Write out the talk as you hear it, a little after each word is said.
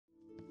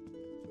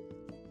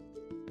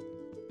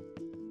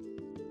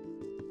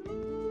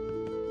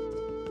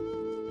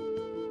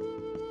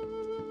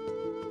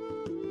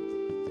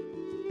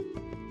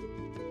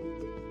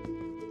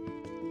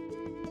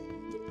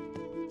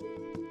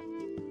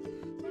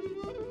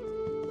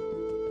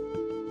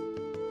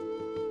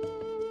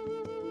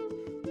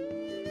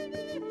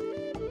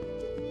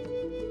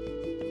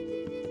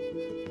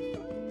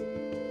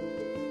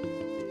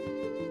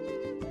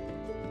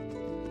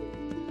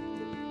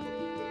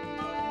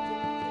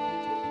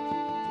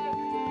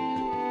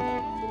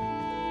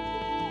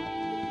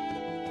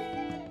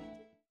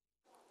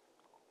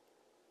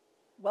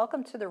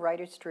Welcome to the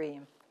Writer's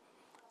Dream.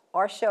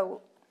 Our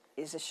show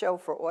is a show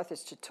for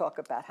authors to talk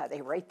about how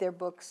they write their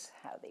books,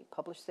 how they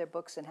publish their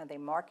books, and how they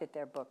market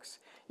their books.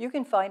 You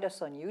can find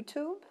us on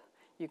YouTube.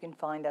 You can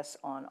find us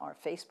on our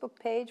Facebook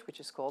page, which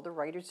is called The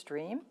Writer's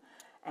Dream.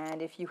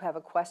 And if you have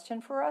a question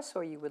for us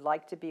or you would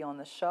like to be on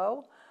the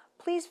show,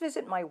 please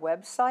visit my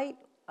website.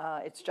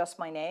 It's just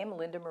my name,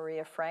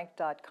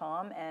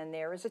 lindamariafrank.com, and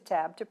there is a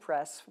tab to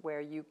press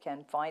where you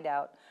can find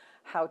out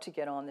how to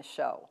get on the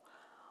show.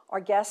 Our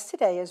guest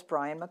today is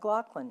Brian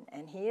McLaughlin,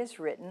 and he has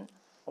written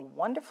a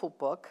wonderful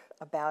book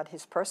about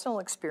his personal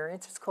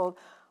experience. It's called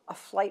A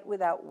Flight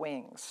Without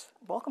Wings.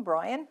 Welcome,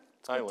 Brian.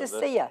 It's good to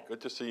see you.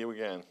 Good to see you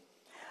again.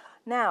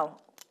 Now,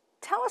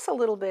 tell us a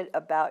little bit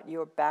about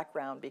your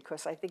background,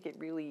 because I think it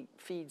really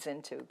feeds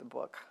into the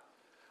book.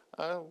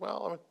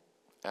 Well, I'm an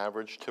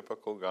average,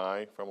 typical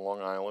guy from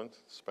Long Island.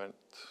 Spent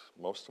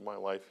most of my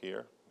life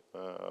here.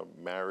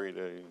 Married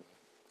a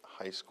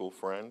high school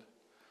friend.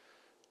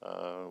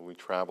 We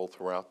traveled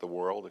throughout the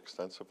world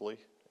extensively,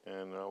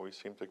 and we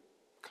seem to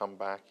come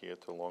back here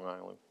to Long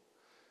Island,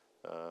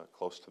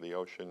 close to the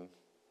ocean,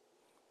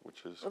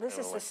 which is well, this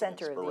is like the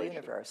center of the inspiration.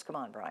 universe. Come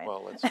on, Brian.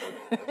 Well,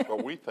 that's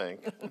what we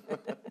think.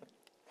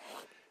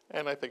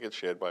 And I think it's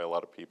shared by a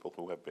lot of people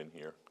who have been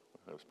here,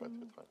 who have spent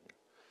their time here.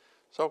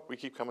 So we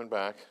keep coming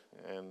back,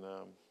 and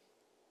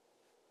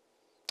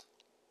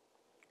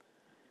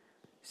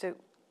So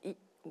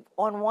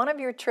on one of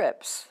your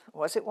trips,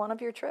 was it one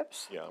of your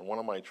trips? yeah, on one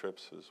of my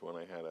trips is when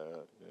I had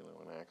an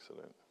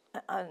accident.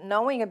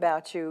 Knowing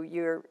about you,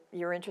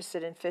 you're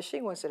interested in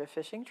fishing. Was it a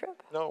fishing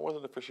trip? No, it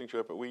wasn't a fishing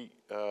trip, but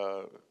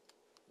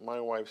my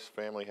wife's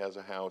family has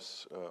a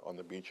house on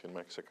the beach in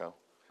Mexico.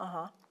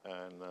 Uh-huh.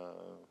 And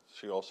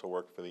she also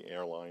worked for the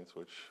airlines,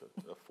 which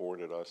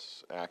afforded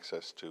us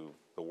access to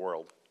the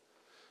world.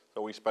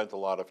 So we spent a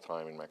lot of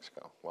time in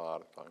Mexico, a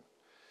lot of time.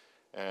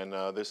 And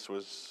this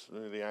was,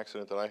 the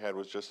accident that I had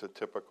was just a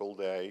typical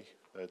day,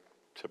 a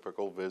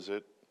typical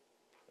visit,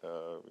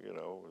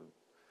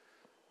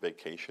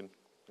 vacation,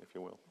 if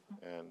you will.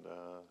 And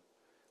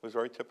it was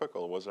very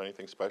typical. It wasn't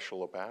anything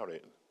special about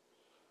it.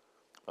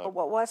 But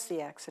what was the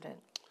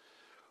accident?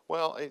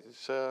 Well,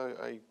 it's,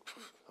 I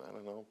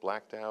don't know,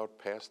 blacked out,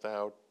 passed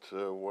out,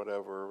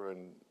 whatever,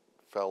 and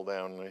fell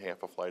down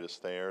half a flight of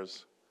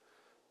stairs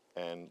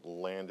and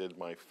landed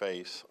my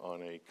face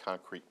on a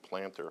concrete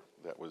planter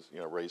that was,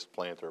 raised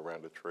planter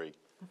around a tree.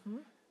 Mm-hmm.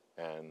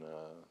 And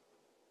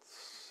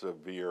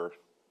severe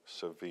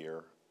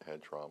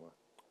head trauma.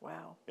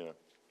 Wow.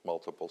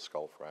 Multiple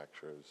skull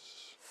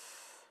fractures,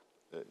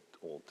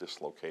 all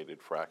dislocated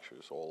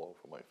fractures all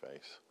over my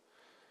face.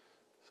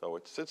 So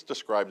it's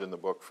described in the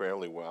book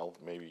fairly well,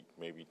 maybe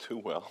too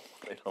well.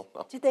 I don't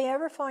know. Did they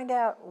ever find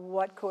out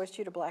what caused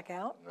you to black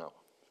out? No.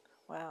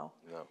 Wow.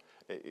 No.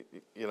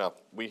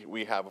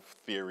 We have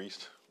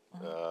theories.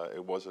 Mm-hmm.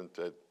 It wasn't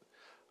that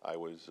I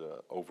was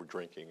over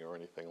drinking or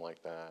anything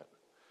like that.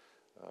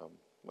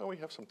 Well, we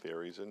have some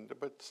theories,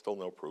 but still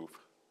no proof.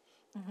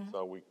 Mm-hmm.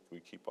 So we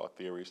keep our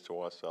theories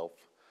to ourselves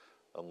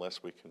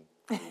unless we can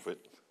prove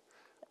it.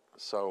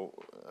 So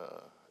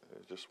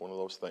it's just one of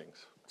those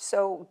things.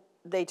 So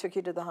they took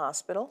you to the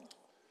hospital?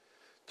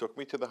 Took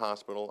me to the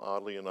hospital.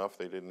 Oddly enough,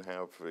 they didn't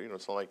have,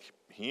 it's not like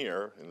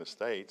here in the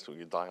States where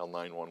you dial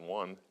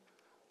 911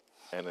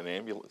 and an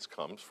ambulance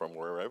comes from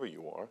wherever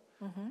you are.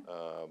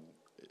 Mm-hmm.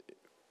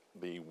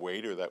 The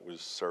waiter that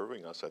was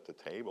serving us at the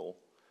table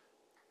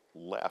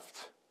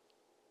left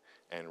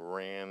and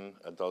ran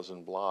a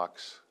dozen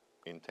blocks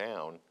in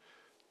town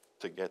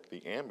to get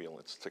the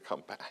ambulance to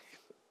come back.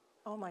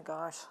 Oh my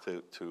gosh.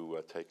 To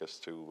take us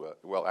to,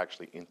 well,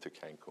 actually into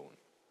Cancun.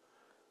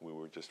 We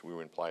were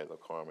in Playa del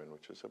Carmen,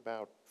 which is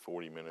about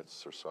 40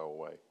 minutes or so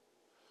away.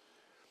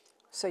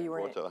 So you were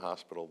brought to the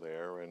hospital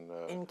there, and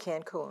in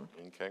Cancun.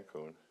 In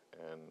Cancun,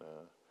 and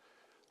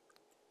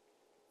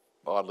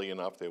oddly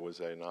enough, there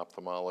was an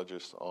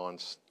ophthalmologist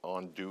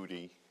on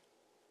duty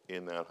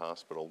in that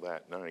hospital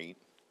that night,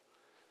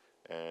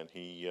 and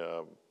he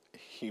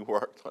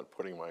worked on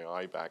putting my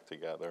eye back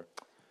together.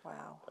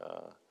 Wow.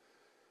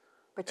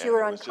 But you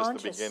were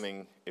unconscious.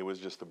 It was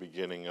just the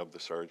beginning of the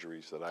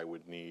surgeries that I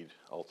would need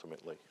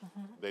ultimately.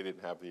 Mm-hmm. They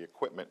didn't have the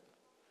equipment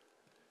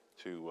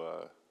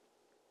to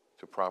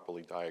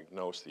properly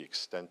diagnose the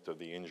extent of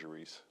the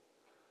injuries,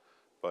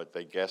 but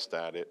they guessed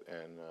at it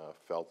and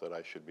felt that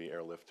I should be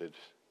airlifted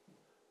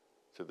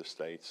to the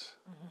States,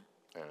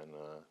 mm-hmm. and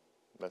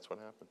that's what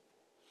happened.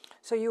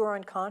 So you were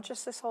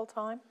unconscious this whole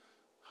time?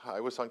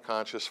 I was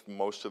unconscious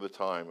most of the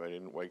time. I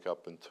didn't wake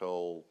up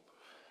until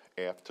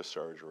after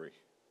surgery.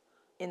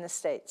 In the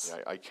States?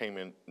 I came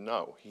in,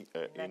 no,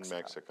 in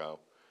Mexico.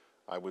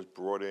 I was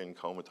brought in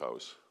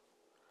comatose.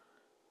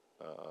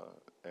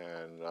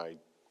 And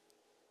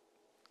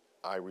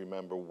I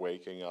remember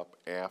waking up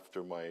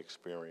after my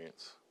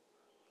experience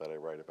that I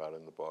write about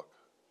in the book.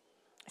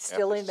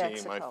 Still in Mexico? After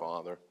seeing my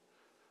father,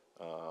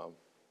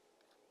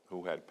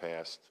 who had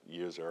passed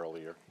years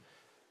earlier,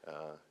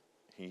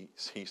 he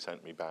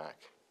sent me back.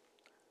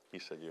 He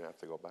said, you have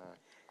to go back.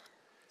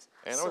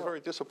 And I was very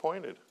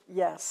disappointed.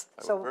 Yes.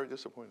 I was very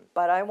disappointed.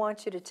 But I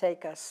want you to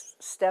take us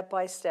step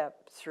by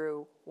step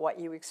through what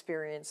you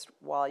experienced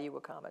while you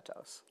were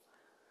comatose.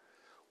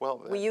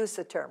 Well, We use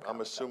the term I'm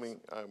comatose.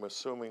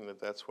 assuming that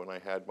that's when I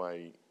had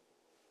my,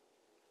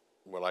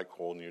 what I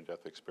call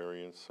near-death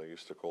experience. I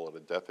used to call it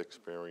a death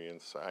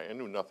experience. I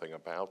knew nothing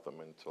about them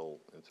until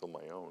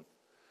my own.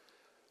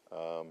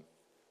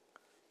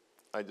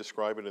 I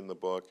describe it in the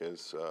book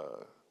as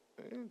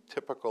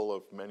typical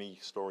of many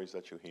stories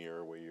that you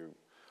hear, where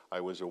I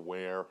was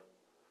aware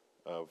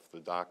of the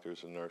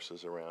doctors and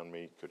nurses around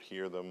me, could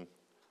hear them,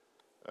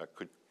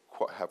 could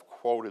have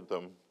quoted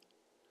them,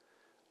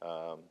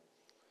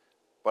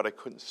 but I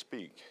couldn't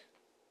speak.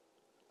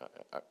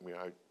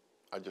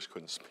 I just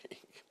couldn't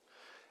speak.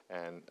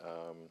 And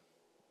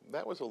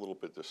that was a little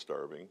bit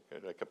disturbing.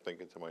 And I kept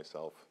thinking to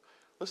myself,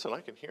 listen,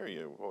 I can hear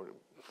you,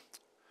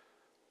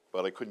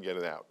 but I couldn't get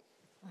it out.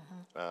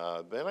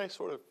 Then I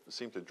sort of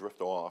seemed to drift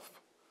off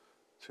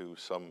to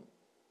some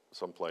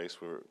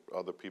place where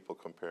other people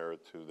compare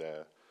it to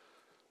the,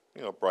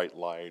 bright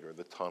light or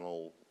the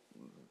tunnel,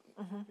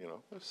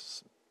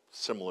 it's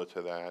similar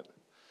to that.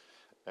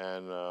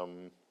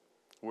 And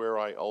where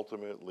I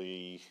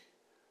ultimately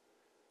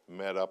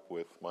met up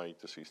with my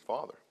deceased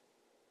father.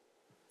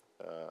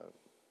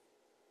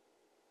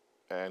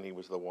 And he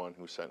was the one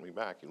who sent me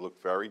back. He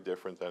looked very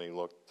different than he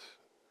looked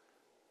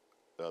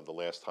the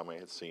last time I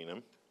had seen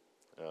him.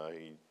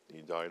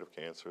 He died of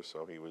cancer,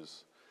 so he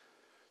was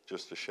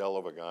just a shell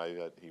of a guy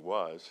that he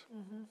was.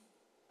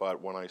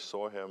 But when I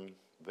saw him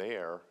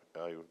there,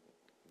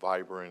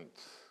 vibrant,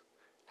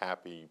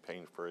 happy,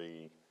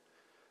 pain-free,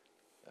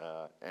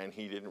 and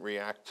he didn't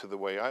react to the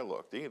way I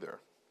looked either,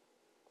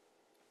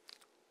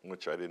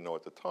 which I didn't know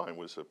at the time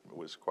was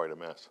quite a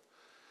mess.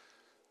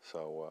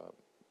 So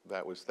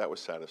that was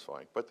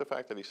satisfying. But the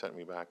fact that he sent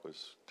me back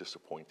was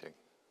disappointing.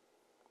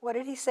 What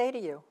did he say to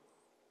you?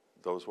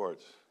 Those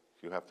words,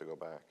 you have to go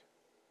back.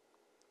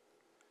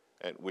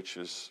 And which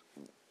is,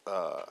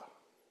 there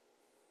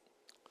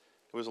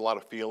was a lot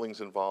of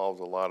feelings involved,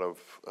 a lot of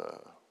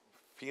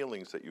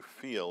feelings that you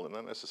feel, and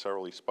not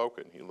necessarily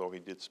spoken, even though he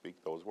did speak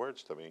those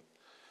words to me.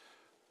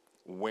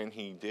 When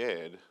he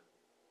did,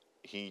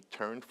 he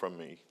turned from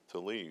me to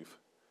leave,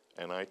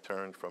 and I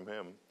turned from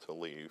him to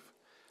leave.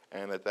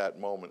 And at that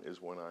moment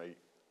is when I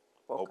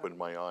opened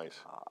my eyes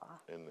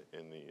in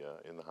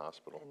the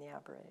hospital. In the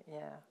operating,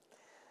 yeah.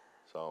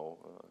 So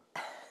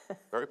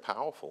very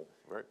powerful,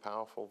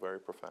 very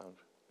profound.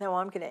 Now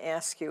I'm going to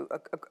ask you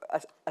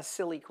a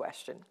silly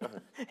question.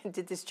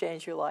 Did this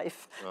change your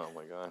life? Oh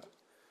my God.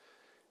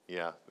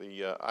 Yeah,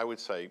 I would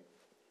say,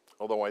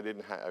 although I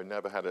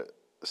never had a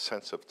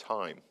sense of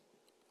time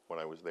when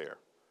I was there.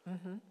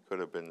 Could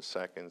have been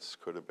seconds,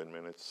 could have been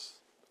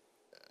minutes,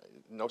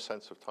 no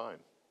sense of time.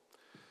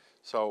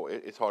 So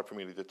it's hard for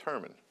me to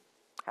determine.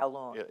 How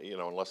long?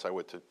 Unless I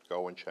were to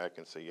go and check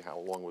and see how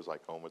long was I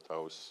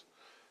comatose,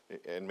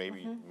 and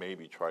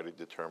maybe try to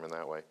determine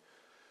that way.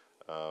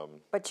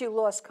 But you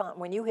lost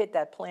when you hit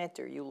that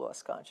planter, you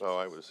lost consciousness. Oh,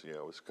 I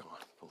was gone.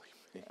 Believe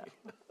me.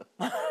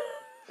 Yeah.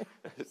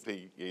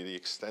 the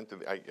extent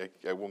of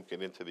I won't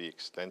get into the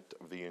extent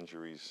of the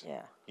injuries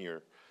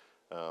here,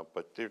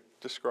 but they're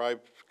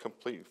described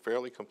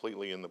fairly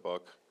completely in the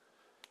book,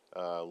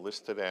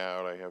 listed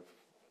out. I have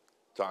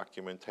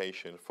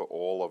documentation for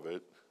all of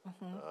it.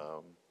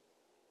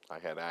 I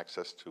had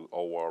access to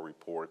OR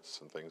reports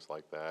and things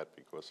like that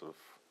because of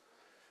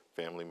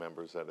family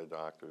members that are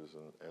doctors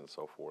and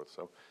so forth.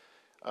 So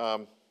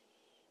I'm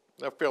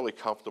fairly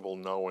comfortable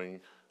knowing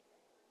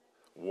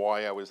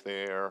why I was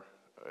there,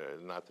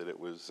 not that it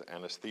was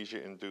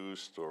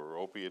anesthesia-induced or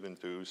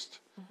opiate-induced.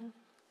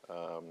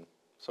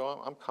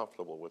 So I'm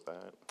comfortable with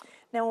that.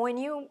 Now, when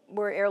you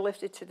were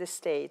airlifted to the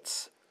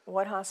States,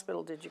 what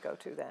hospital did you go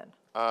to then?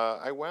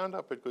 I wound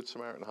up at Good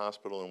Samaritan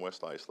Hospital in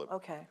West Islip.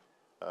 Okay.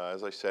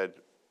 As I said,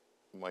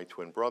 my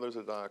twin brother's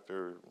a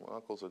doctor, my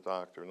uncle's a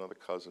doctor, another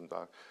cousin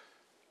doctor.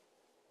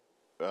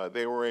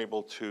 They were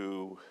able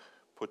to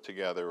put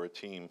together a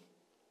team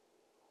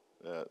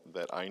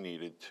that I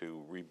needed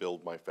to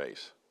rebuild my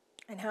face.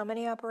 And how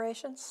many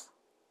operations?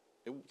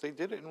 They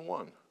did it in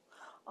one.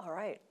 All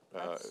right.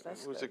 That's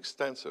it was good.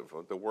 extensive.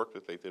 The work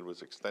that they did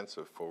was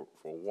extensive for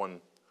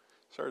one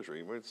surgery.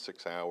 It was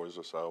 6 hours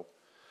or so,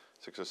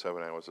 6 or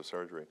 7 hours of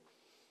surgery.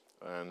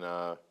 And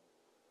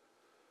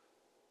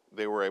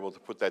they were able to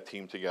put that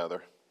team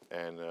together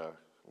and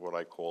what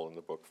I call in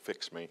the book,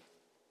 fix me.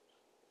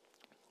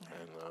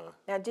 And,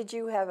 now, did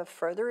you have a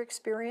further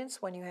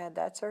experience when you had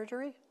that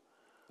surgery?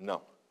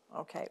 No.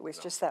 Okay, it was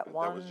just that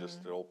one. That was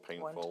just all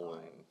painful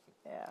and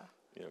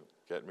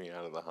get me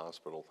out of the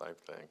hospital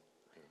type thing.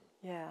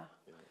 Yeah.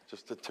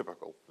 Just a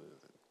typical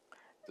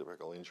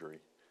injury.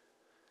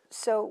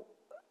 So,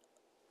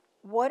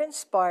 what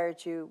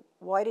inspired you?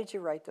 Why did you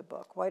write the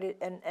book?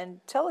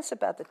 And tell us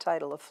about the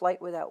title, A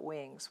Flight Without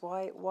Wings.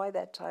 Why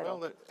that title?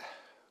 Well,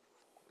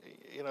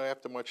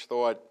 after much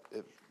thought,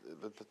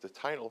 the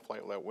title,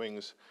 Flight Without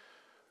Wings,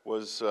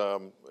 was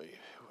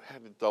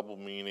had a double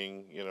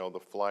meaning. The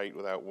flight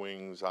without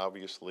wings,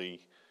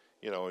 obviously,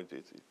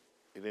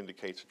 it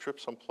indicates a trip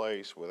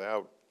someplace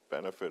without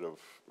benefit of,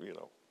 you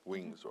know,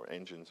 wings or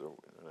engines or,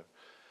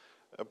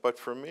 but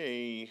for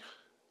me,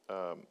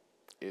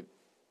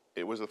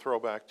 it was a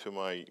throwback to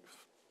my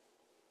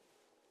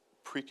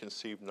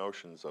preconceived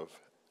notions of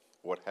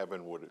what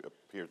heaven would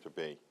appear to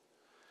be.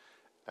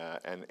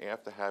 And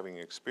after having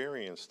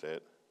experienced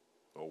it,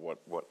 or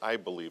what I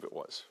believe it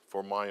was,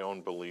 for my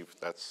own belief,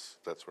 that's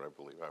what I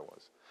believe I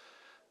was.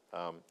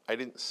 I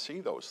didn't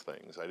see those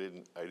things. I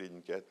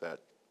didn't get that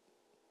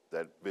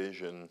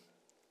vision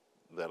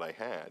that I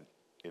had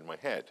in my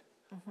head.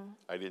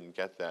 I didn't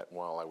get that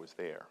while I was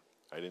there.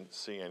 I didn't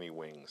see any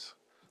wings.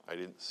 I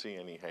didn't see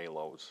any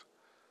halos.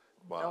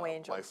 No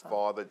angels. My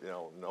father, you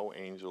know, no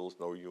angels,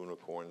 no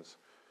unicorns,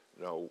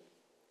 no.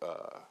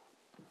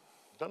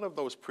 None of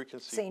those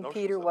preconceived St.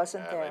 notions Peter that I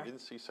wasn't had. there. I didn't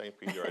see St.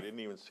 Peter. I didn't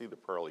even see the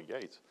pearly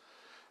gates.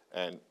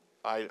 And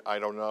I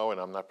don't know, and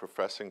I'm not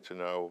professing to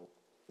know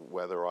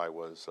whether I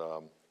was,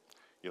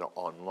 you know,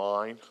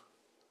 online,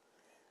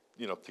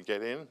 you know, to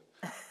get in,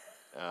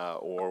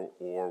 or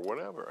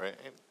whatever.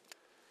 And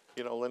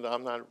you know, Linda,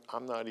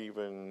 I'm not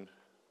even,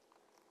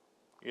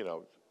 you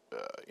know,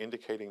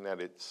 indicating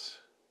that it's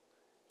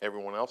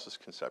everyone else's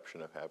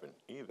conception of heaven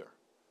either.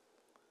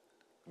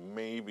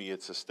 Maybe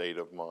it's a state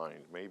of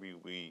mind.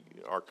 Maybe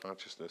our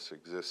consciousness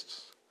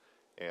exists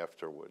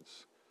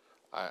afterwards.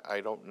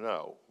 I don't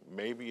know.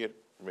 Maybe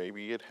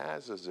it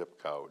has a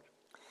zip code.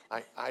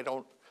 I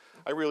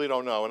really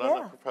don't know, and I'm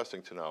not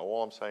professing to know.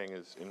 All I'm saying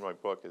is, in my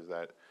book, is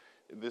that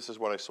this is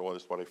what I saw,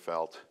 this is what I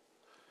felt.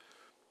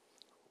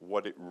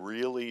 What it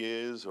really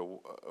is,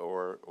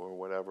 or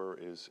whatever,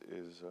 is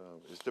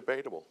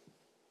debatable.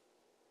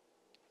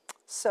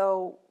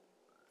 So,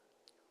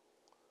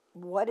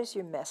 what is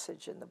your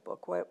message in the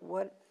book?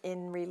 What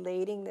in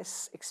relating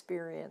this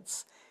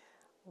experience,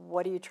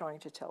 what are you trying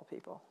to tell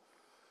people?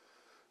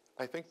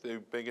 I think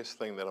the biggest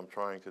thing that I'm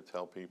trying to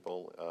tell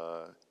people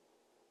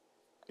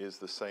is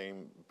the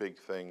same big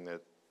thing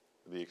that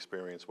the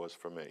experience was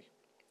for me,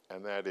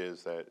 and that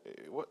is that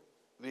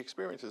the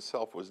experience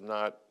itself was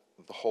not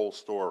the whole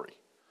story.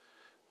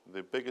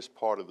 The biggest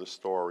part of the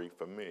story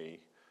for me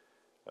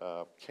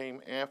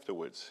came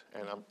afterwards,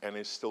 and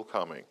is still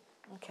coming.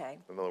 Okay.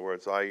 In other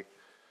words, I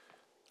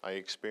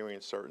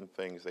experienced certain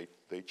things.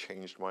 They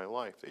changed my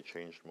life. They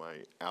changed my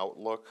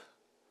outlook.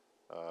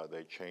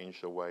 They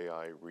changed the way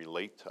I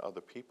relate to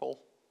other people,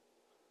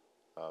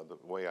 the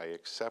way I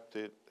accept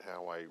it,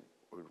 how I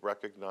would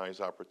recognize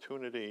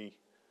opportunity,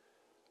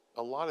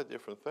 a lot of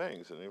different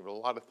things. And a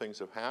lot of things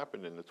have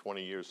happened in the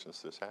 20 years since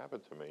this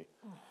happened to me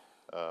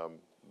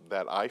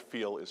that I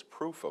feel is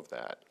proof of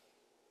that.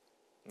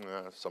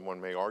 Someone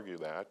may argue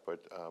that,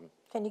 but...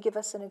 Can you give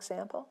us an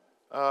example?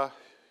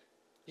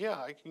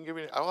 Yeah,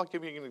 I'll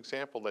give you an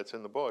example that's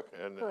in the book.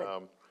 And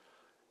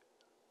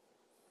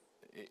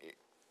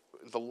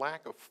the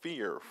lack of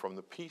fear from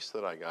the peace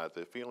that I got,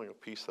 the feeling of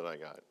peace that I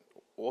got,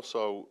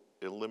 also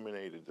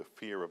eliminated the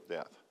fear of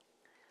death.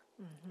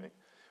 Okay?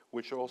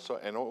 Which also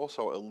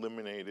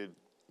eliminated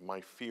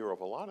my fear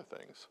of a lot of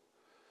things.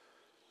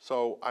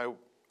 So I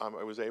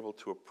was able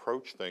to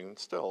approach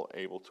things, still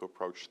able to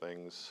approach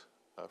things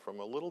from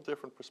a little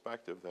different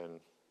perspective than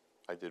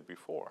I did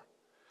before,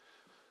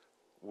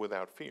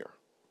 without fear.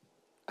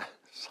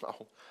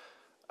 So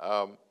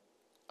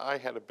I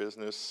had a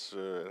business,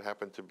 it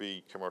happened to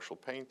be commercial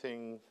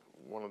painting,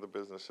 one of the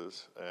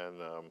businesses, and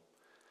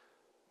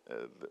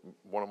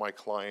one of my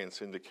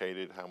clients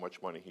indicated how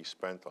much money he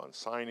spent on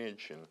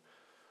signage and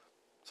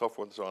so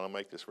forth and so on. I'll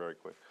make this very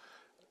quick.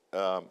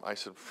 I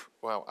said,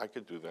 well, I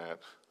could do that.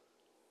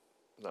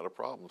 Not a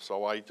problem.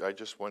 So I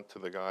just went to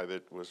the guy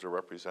that was the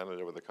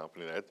representative of the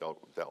company that I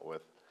dealt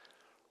with,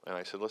 and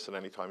I said, listen,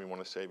 anytime you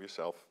want to save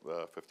yourself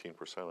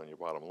 15% on your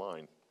bottom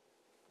line,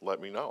 let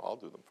me know. I'll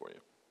do them for you.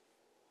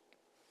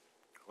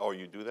 Oh,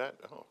 you do that?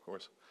 Oh, of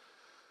course.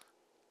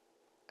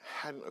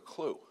 Hadn't a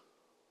clue.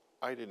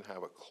 I didn't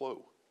have a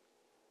clue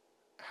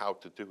how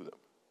to do them.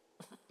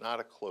 Not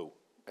a clue.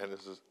 And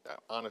this is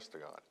honest to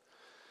God.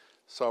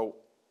 So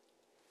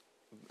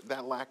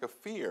that lack of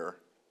fear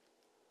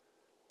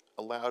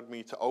allowed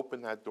me to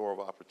open that door of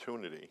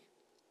opportunity.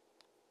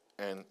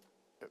 And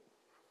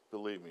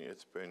believe me,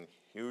 it's been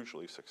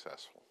hugely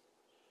successful.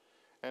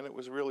 And it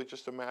was really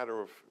just a matter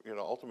of,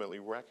 ultimately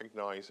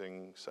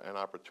recognizing an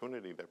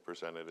opportunity that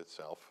presented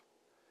itself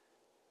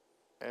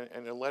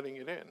and letting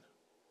it in.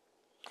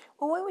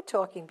 Well, we were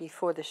talking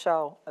before the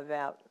show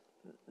about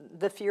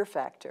the fear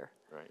factor.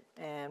 Right.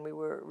 And we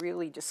were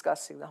really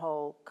discussing the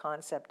whole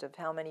concept of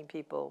how many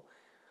people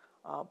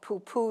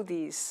poo-poo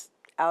these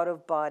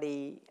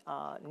out-of-body,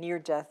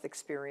 near-death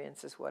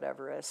experiences,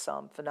 whatever, as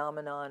some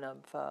phenomenon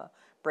of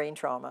brain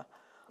trauma.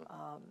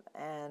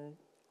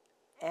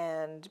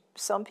 And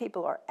some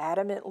people are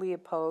adamantly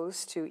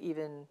opposed to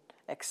even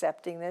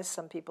accepting this.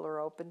 Some people are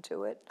open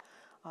to it.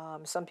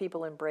 Some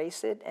people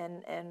embrace it.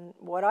 And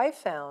what I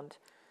found,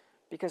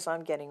 because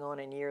I'm getting on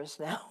in years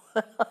now,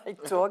 I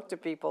talk to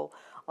people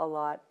a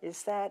lot,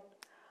 is that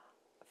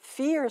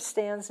fear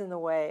stands in the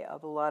way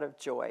of a lot of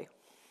joy.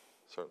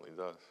 Certainly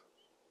does.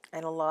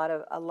 and a lot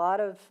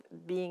of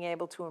being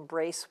able to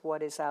embrace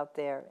what is out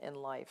there in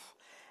life.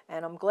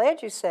 And I'm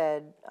glad you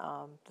said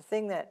the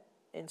thing that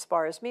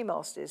inspires me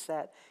most is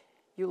that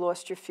you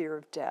lost your fear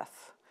of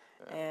death.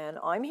 And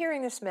I'm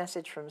hearing this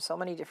message from so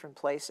many different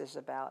places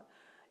about,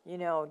 you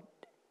know,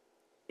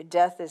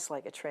 death is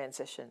like a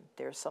transition.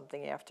 There's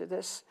something after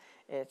this.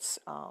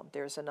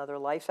 There's another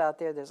life out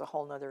there. There's a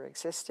whole nother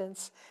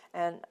existence.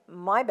 And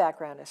my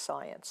background is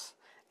science.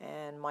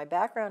 And my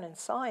background in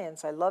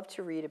science, I love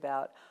to read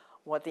about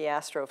what the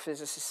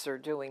astrophysicists are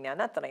doing now.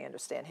 Not that I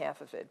understand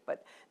half of it,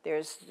 but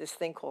there's this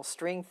thing called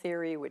string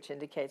theory, which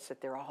indicates that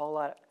there are a whole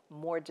lot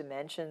more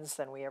dimensions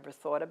than we ever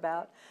thought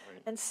about.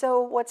 Right. And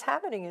so what's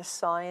happening is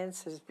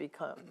science is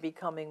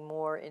becoming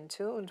more in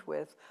tune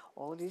with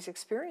all of these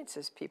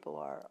experiences people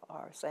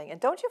are saying.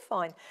 And don't you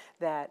find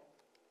that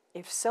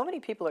if so many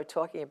people are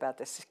talking about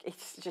this, it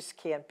just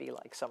can't be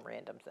like some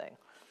random thing?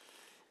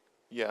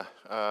 Yeah,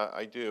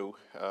 I do.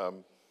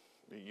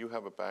 You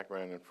have a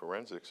background in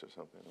forensics or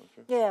something, don't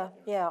you?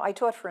 Yeah. I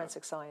taught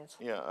forensic science.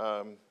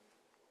 Yeah,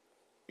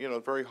 you know,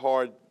 very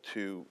hard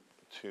to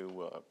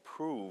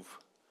prove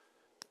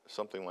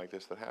something like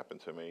this that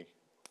happened to me,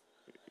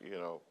 you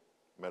know,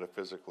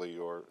 metaphysically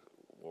or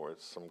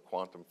some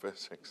quantum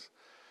physics.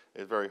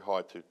 It's very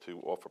hard to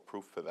offer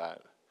proof for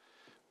that.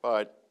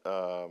 But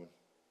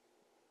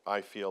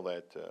I feel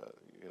that,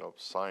 you know,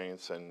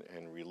 science and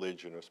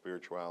religion or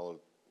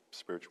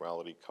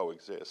spirituality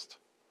coexist.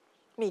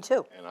 Me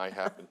too. And I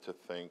happen to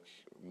think,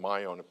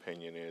 my own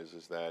opinion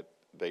is that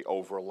they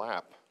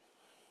overlap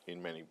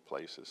in many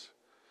places.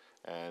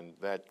 And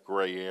that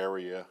gray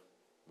area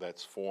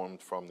that's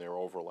formed from their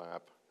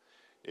overlap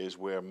is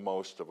where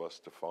most of us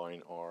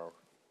define our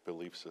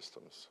belief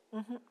systems.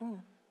 Mm-hmm.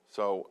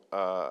 So,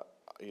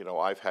 you know,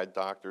 I've had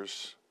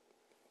doctors,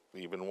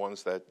 even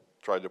ones that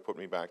tried to put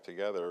me back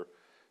together,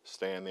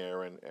 stand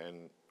there and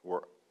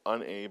were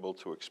unable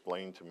to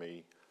explain to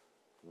me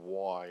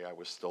why I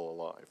was still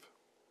alive.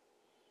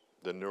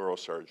 The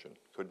neurosurgeon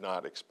could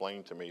not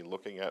explain to me,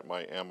 looking at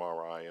my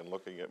MRI and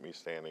looking at me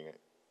standing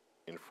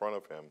in front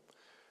of him,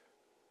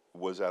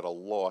 was at a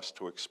loss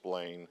to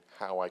explain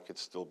how I could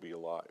still be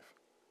alive.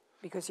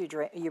 Because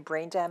your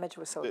brain damage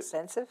was so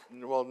extensive?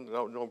 Well,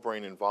 no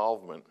brain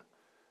involvement,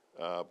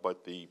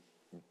 but the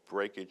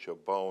breakage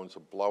of bones, a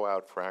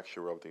blowout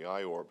fracture of the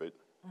eye orbit,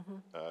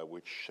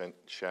 which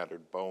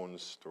shattered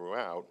bones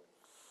throughout.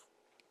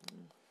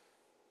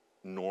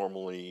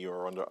 Normally,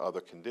 or under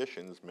other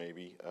conditions,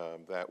 maybe,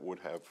 that would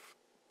have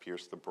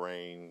pierced the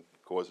brain,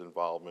 caused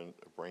involvement,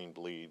 a brain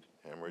bleed,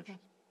 hemorrhage.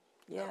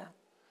 Yeah. No.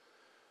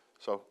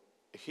 So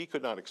he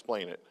could not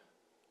explain it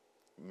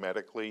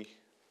medically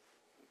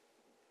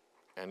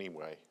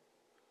anyway.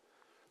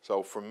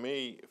 So for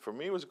me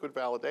it was a good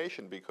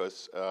validation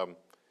because,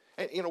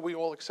 and you know, we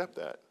all accept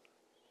that.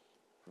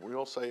 We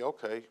all say,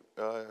 okay,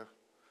 we're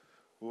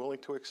willing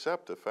to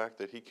accept the fact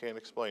that he can't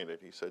explain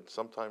it. He said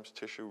sometimes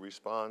tissue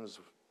responds,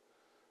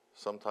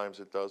 sometimes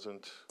it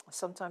doesn't.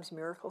 Sometimes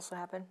miracles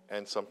happen.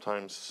 And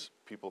sometimes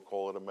people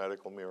call it a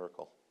medical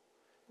miracle.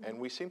 And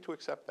we seem to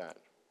accept that.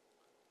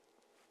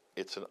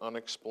 It's an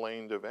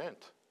unexplained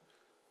event.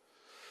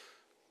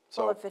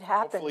 So well, if it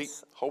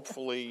happens.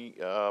 Hopefully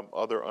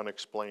other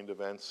unexplained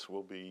events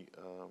will be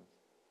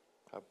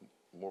have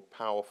more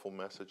powerful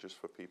messages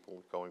for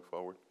people going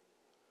forward.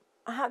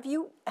 Have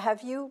you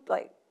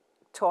like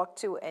talked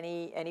to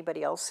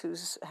anybody else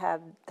who's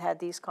had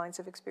these kinds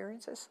of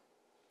experiences?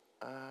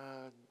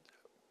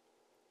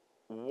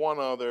 One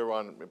other,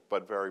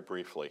 but very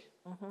briefly.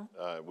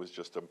 It was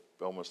just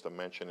almost a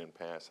mention in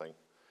passing.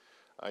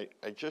 I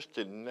just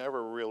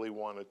never really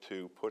wanted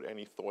to put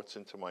any thoughts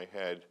into my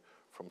head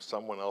from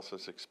someone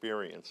else's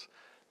experience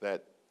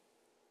that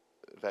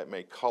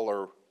may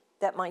color.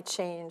 That might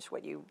change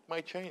what you.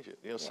 Might change it.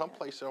 You know,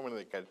 someplace someone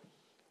that got,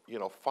 you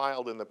know,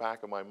 filed in the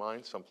back of my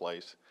mind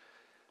someplace,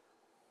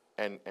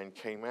 and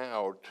came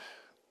out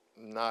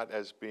not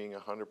as being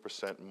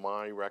 100%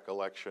 my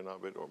recollection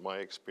of it or my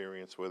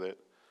experience with it.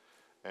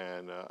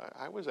 And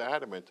I was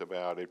adamant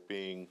about it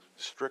being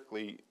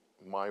strictly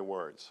my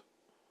words.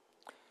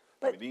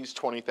 But I mean, these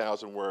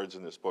 20,000 words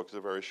in this book is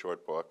a very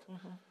short book.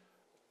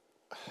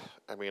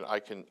 I mean, I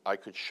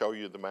could show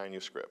you the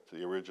manuscript,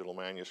 the original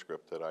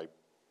manuscript that I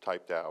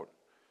typed out,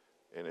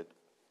 and it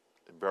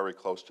very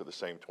close to the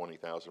same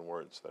 20,000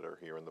 words that are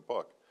here in the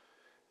book.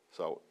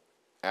 So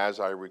as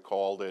I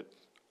recalled it,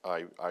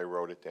 I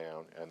wrote it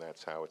down, and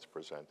that's how it's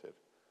presented.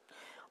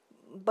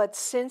 But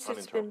since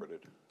it's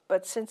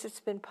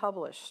been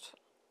published,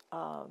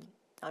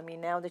 I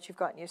mean, now that you've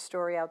gotten your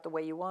story out the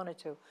way you wanted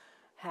to,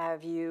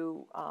 have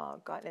you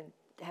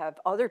have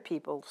other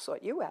people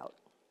sought you out?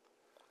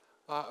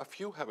 A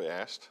few have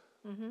asked.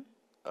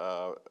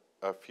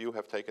 A few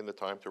have taken the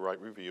time to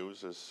write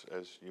reviews, as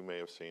you may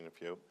have seen a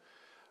few.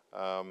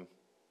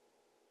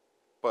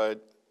 But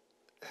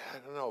I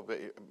don't know,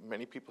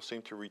 many people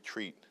seem to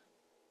retreat.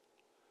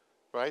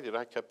 Right? And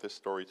I kept this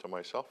story to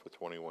myself for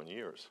 21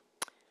 years.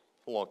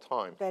 It's a long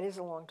time. That is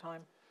a long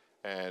time.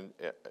 And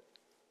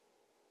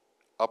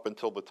up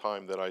until the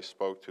time that I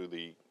spoke to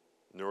the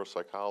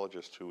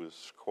neuropsychologist who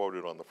is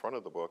quoted on the front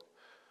of the book,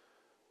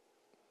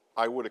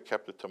 I would have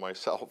kept it to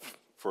myself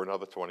for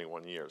another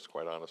 21 years,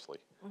 quite honestly.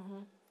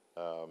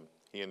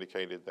 He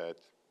indicated that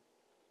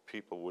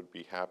people would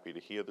be happy to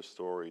hear the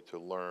story, to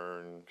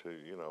learn, to,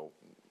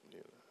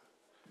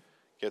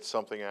 get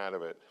something out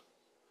of it.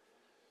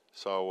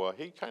 So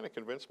he kind of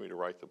convinced me to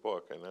write the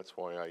book, and that's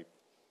why I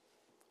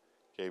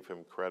gave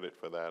him credit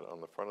for that on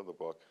the front of the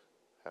book,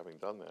 having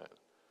done that.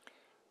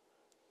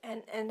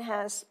 And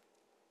has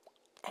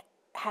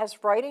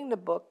writing the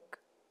book,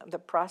 the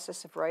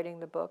process of writing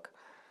the book,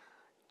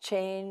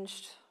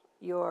 changed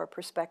your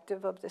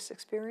perspective of this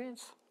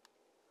experience?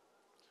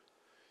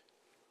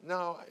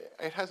 No,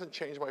 it hasn't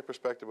changed my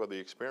perspective of the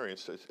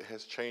experience. It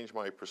has changed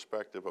my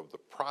perspective of the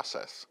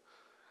process.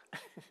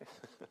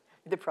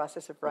 The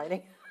process of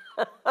writing?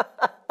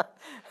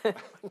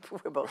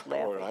 We're both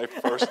laughing.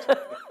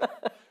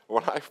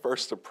 When I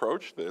first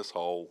approached this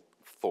whole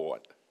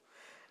thought,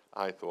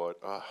 I thought,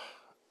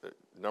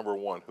 number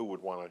one, who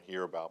would want to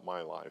hear about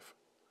my life?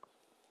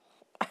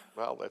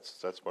 Well,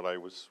 that's what I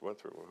went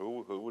through.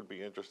 Who would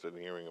be interested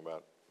in hearing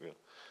about,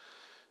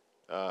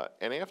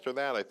 and after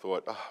that, I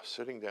thought,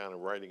 sitting down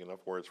and writing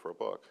enough words for a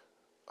book,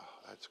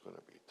 that's going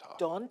to be tough.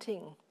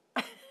 Daunting.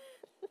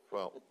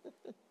 Well,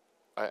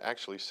 I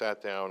actually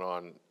sat down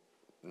on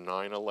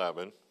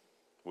 9/11,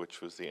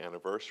 which was the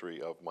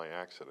anniversary of my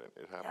accident.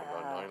 It happened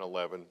on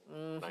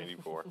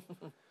 9/11/94.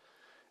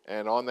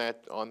 And on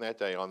that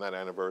day, on that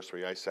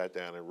anniversary, I sat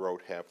down and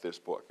wrote half this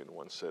book in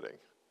one sitting.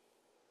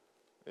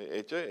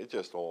 It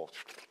just all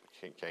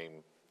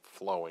came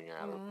flowing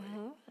out of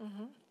me.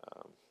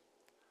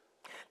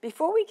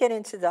 Before we get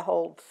into the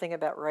whole thing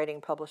about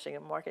writing, publishing,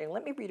 and marketing,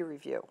 let me read a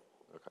review.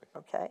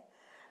 Okay?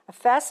 A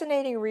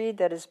fascinating read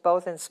that is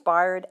both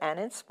inspired and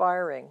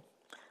inspiring.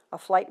 A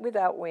Flight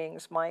Without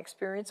Wings, My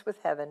Experience with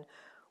Heaven,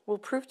 will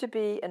prove to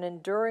be an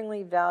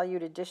enduringly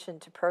valued addition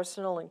to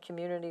personal and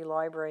community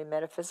library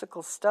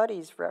metaphysical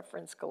studies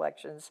reference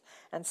collections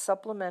and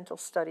supplemental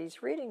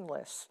studies reading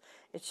lists.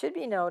 It should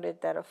be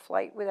noted that A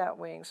Flight Without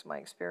Wings, My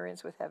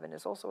Experience with Heaven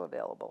is also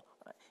available,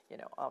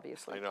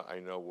 obviously. I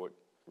know what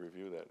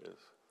review that is.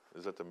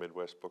 Is that the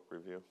Midwest Book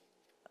Review?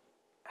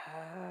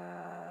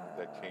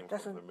 That came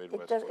from the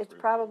Midwest Book Review. It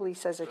probably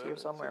says it here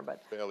somewhere,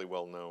 but fairly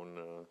well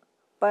known.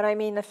 But I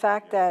mean, the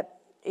fact that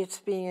it's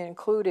being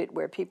included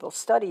where people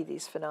study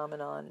these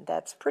phenomenon,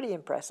 that's pretty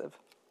impressive.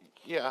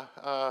 Yeah,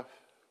 I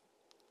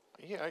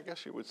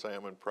guess you would say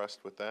I'm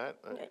impressed with that.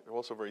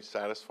 Also very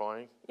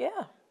satisfying.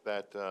 Yeah.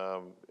 That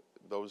the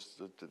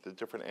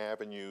different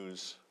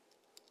avenues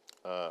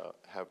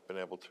have been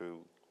able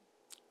to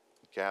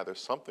gather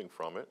something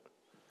from it.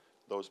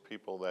 Those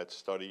people that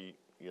study,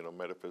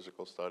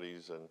 metaphysical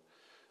studies, and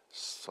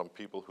some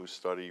people who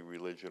study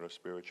religion or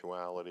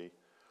spirituality,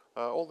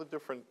 all the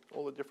different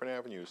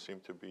avenues seem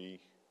to be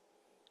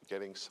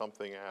getting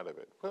something out of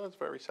it. Well, it's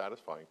very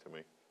satisfying to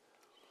me.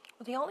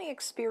 Well, the only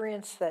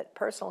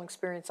personal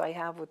experience I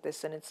have with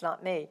this, and it's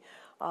not me,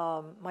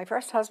 my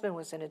first husband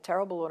was in a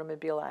terrible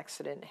automobile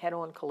accident,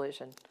 head-on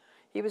collision.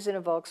 He was in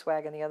a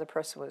Volkswagen, the other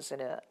person was in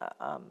a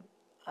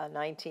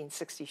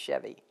 1960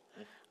 Chevy.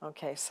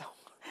 Okay, so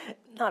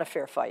not a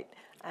fair fight.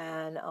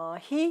 And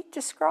he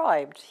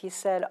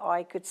said,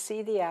 I could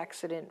see the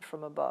accident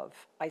from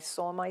above. I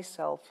saw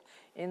myself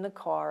in the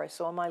car, I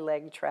saw my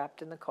leg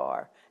trapped in the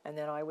car, and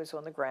then I was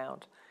on the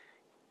ground.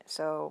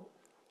 So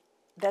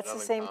that's Not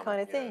the same uncommon,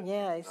 kind of thing.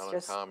 Yeah, it's not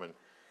just uncommon.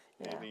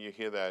 Yeah. You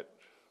hear that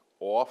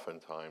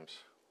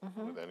oftentimes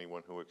with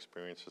anyone who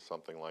experiences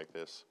something like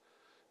this,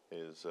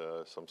 is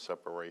some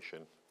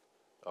separation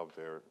of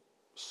their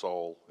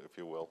soul, if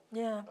you will,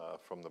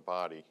 from the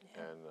body,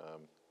 and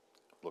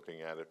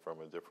looking at it from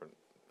a different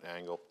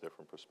angle,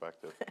 different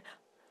perspective.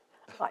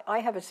 I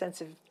have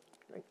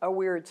a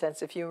weird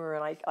sense of humor,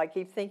 and I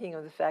keep thinking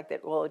of the fact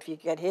that, well, if you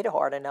get hit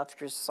hard enough,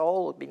 your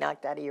soul would be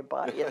knocked out of your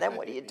body, and then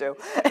what do you do?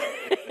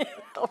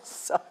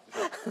 So,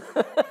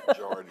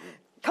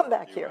 come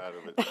back here.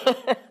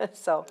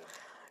 So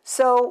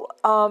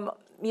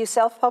you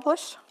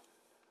self-published?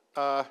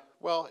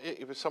 Well,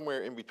 it was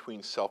somewhere in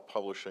between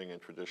self-publishing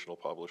and traditional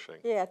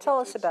publishing. Yeah, tell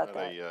us about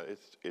that.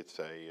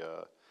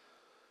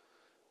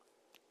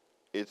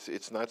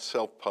 It's not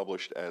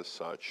self-published as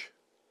such,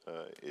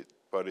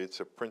 but it's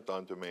a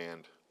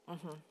print-on-demand.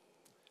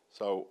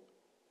 So,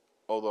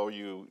 although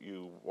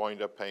you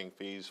wind up paying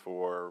fees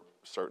for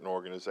certain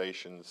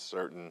organizations,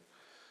 certain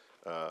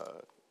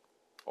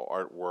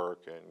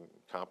artwork and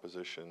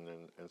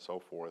composition and so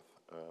forth,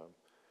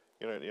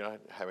 you're not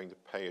having to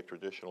pay a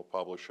traditional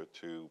publisher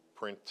to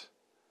print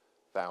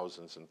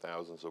thousands and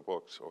thousands of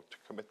books or to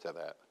commit to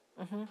that.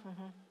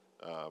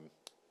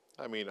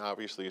 I mean,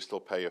 obviously, you still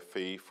pay a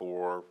fee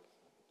for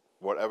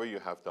whatever you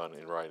have done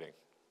in writing.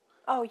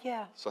 Oh,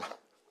 yeah. So,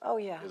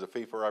 yeah. there's a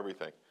fee for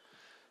everything.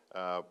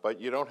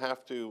 But you don't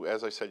have to,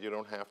 as I said, you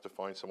don't have to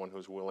find someone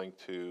who's willing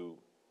to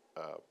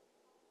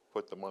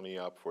put the money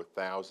up for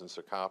thousands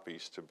of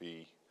copies to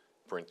be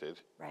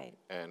printed. Right.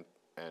 And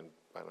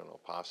I don't know,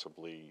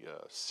 possibly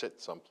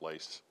sit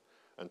someplace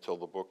until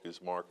the book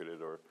is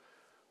marketed or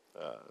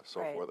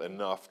so Right. forth,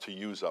 enough to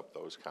use up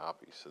those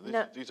copies. So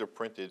No. these are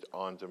printed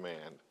on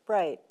demand.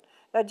 Right.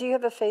 Now, do you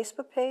have a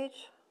Facebook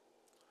page?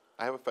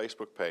 I have a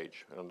Facebook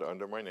page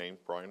under my name,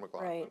 Brian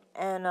McLaughlin. Right.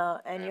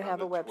 And you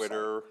have a on the website.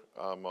 Twitter,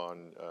 I'm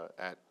on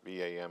at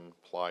BAM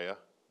Playa.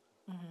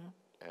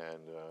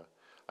 And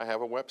I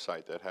have a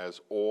website that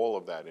has all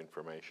of that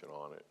information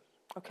on it.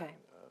 Okay.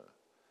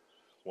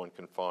 One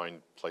can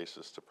find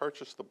places to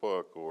purchase the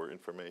book, or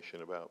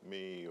information about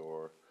me,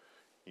 or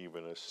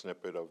even a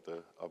snippet of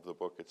the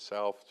book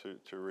itself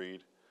to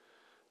read,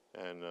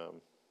 and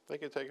they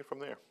can take it from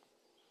there.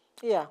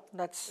 Yeah,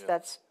 that's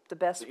the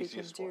best The we can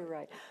easiest do, way.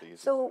 right? The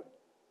easiest So, way.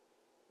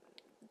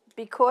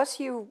 because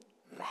you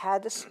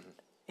had this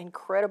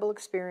incredible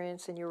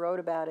experience and you wrote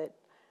about it,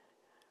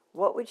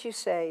 what would you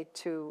say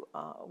to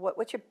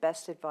what's your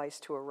best advice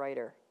to a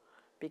writer?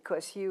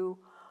 Because you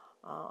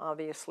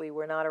obviously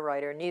were not a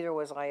writer, neither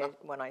was I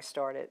when I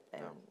started.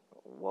 And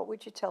what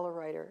would you tell a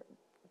writer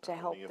to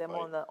help Any them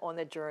advice? on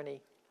the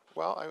journey?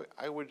 Well,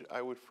 I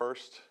would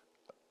first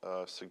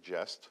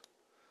suggest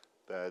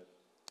that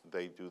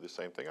they do the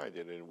same thing I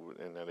did,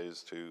 and that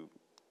is to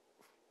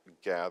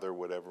gather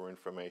whatever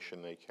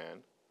information they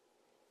can.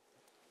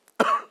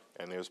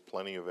 And there's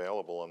plenty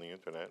available on the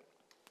internet.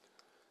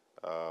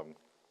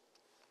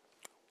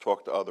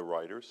 Talk to other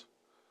writers.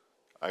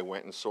 I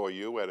went and saw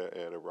you at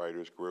a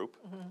writers group,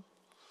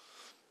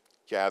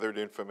 gathered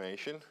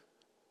information,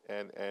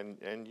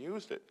 and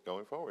used it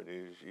going forward.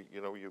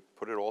 You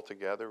put it all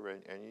together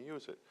and you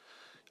use it.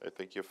 I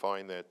think you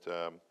find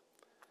that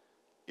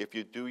if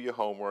you do your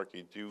homework,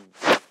 you do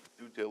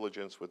due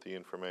diligence with the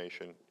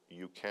information,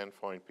 you can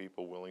find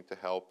people willing to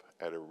help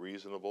at a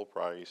reasonable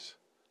price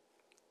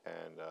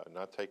and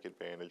not take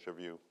advantage of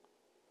you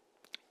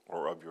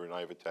or of your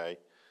naivete.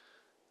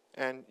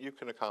 And you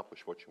can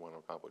accomplish what you want to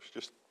accomplish.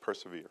 Just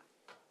persevere.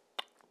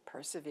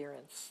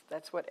 Perseverance.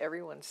 That's what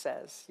everyone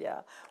says,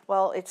 yeah.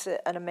 Well, it's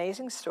an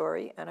amazing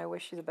story, and I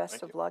wish you the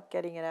best of luck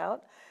getting it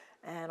out.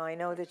 And I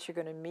know that you're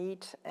going to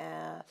meet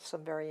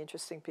some very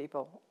interesting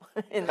people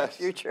in the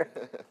future.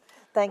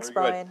 Thanks,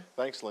 Very good. Brian.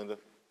 Thanks, Linda.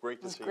 Great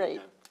to It was see you great.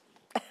 again.